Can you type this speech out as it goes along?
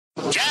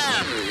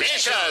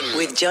Mission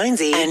with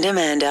Jonesy and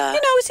Amanda.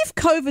 You know, as if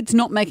COVID's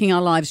not making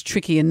our lives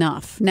tricky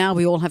enough. Now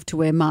we all have to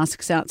wear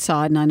masks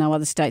outside, and I know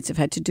other states have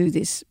had to do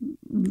this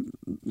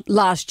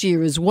last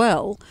year as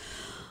well.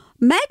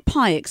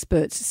 Magpie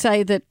experts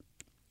say that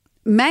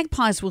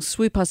magpies will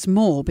swoop us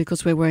more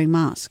because we're wearing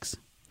masks.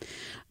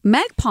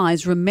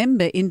 Magpies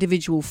remember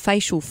individual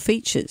facial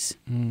features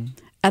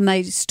and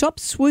they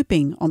stop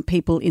swooping on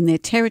people in their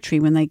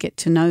territory when they get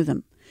to know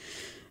them.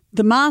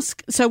 The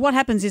mask. So what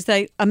happens is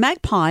a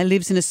magpie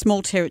lives in a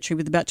small territory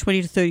with about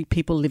 20 to 30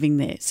 people living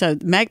there. So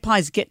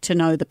magpies get to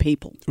know the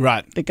people.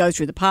 Right. That go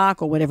through the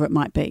park or whatever it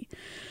might be.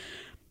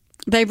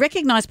 They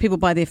recognise people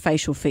by their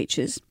facial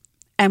features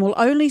and will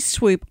only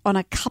swoop on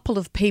a couple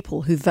of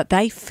people who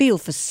they feel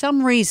for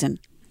some reason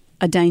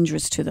are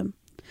dangerous to them.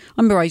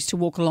 I remember I used to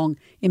walk along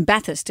in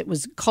Bathurst. It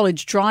was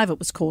College Drive, it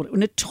was called. It was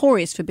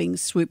notorious for being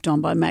swooped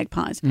on by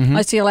magpies. I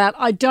used to yell out,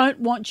 "I don't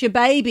want your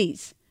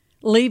babies.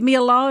 Leave me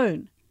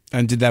alone."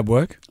 And did that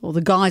work? Well,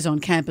 the guys on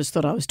campus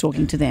thought I was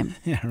talking to them.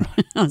 Yeah,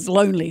 right. I was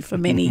lonely for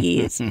many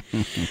years.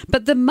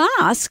 But the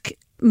mask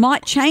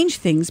might change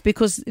things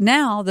because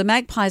now the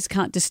magpies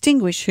can't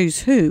distinguish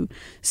who's who.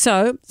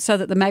 So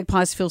that the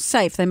magpies feel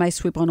safe, they may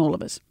swoop on all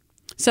of us.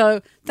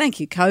 So thank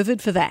you,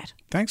 COVID, for that.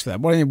 Thanks for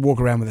that. Why don't you walk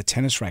around with a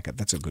tennis racket?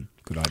 That's a good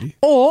idea.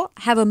 Or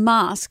have a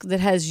mask that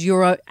has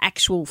your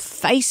actual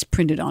face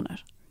printed on it.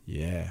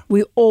 Yeah.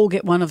 We all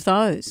get one of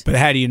those. But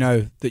how do you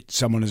know that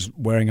someone is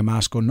wearing a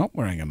mask or not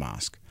wearing a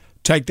mask?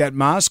 Take that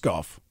mask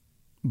off,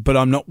 but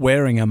I'm not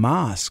wearing a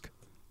mask.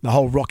 The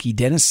whole Rocky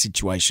Dennis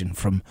situation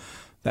from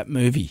that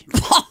movie.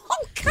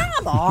 Oh,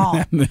 come on.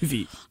 That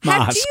movie,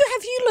 Mask.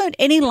 Have you learned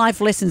any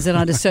life lessons that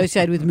I'd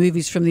associated with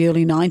movies from the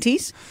early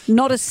 90s?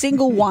 Not a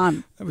single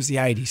one. That was the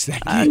 80s.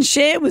 Thank you. And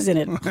Cher was in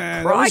it.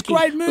 That was a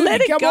great movie.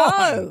 Let it Come go.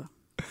 on.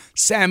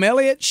 Sam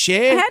Elliott,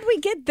 Cher. How'd we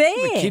get there?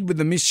 The kid with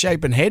the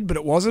misshapen head, but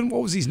it wasn't.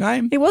 What was his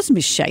name? It was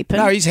misshapen.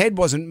 No, his head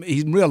wasn't.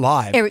 He's in real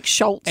life. Eric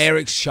Schultz.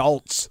 Eric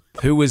Schultz,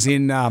 who was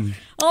in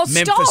Memphis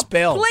stop.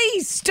 Belle.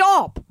 Please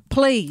stop.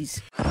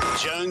 Please.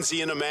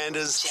 Jonesy and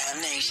Amanda's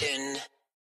Jam Nation.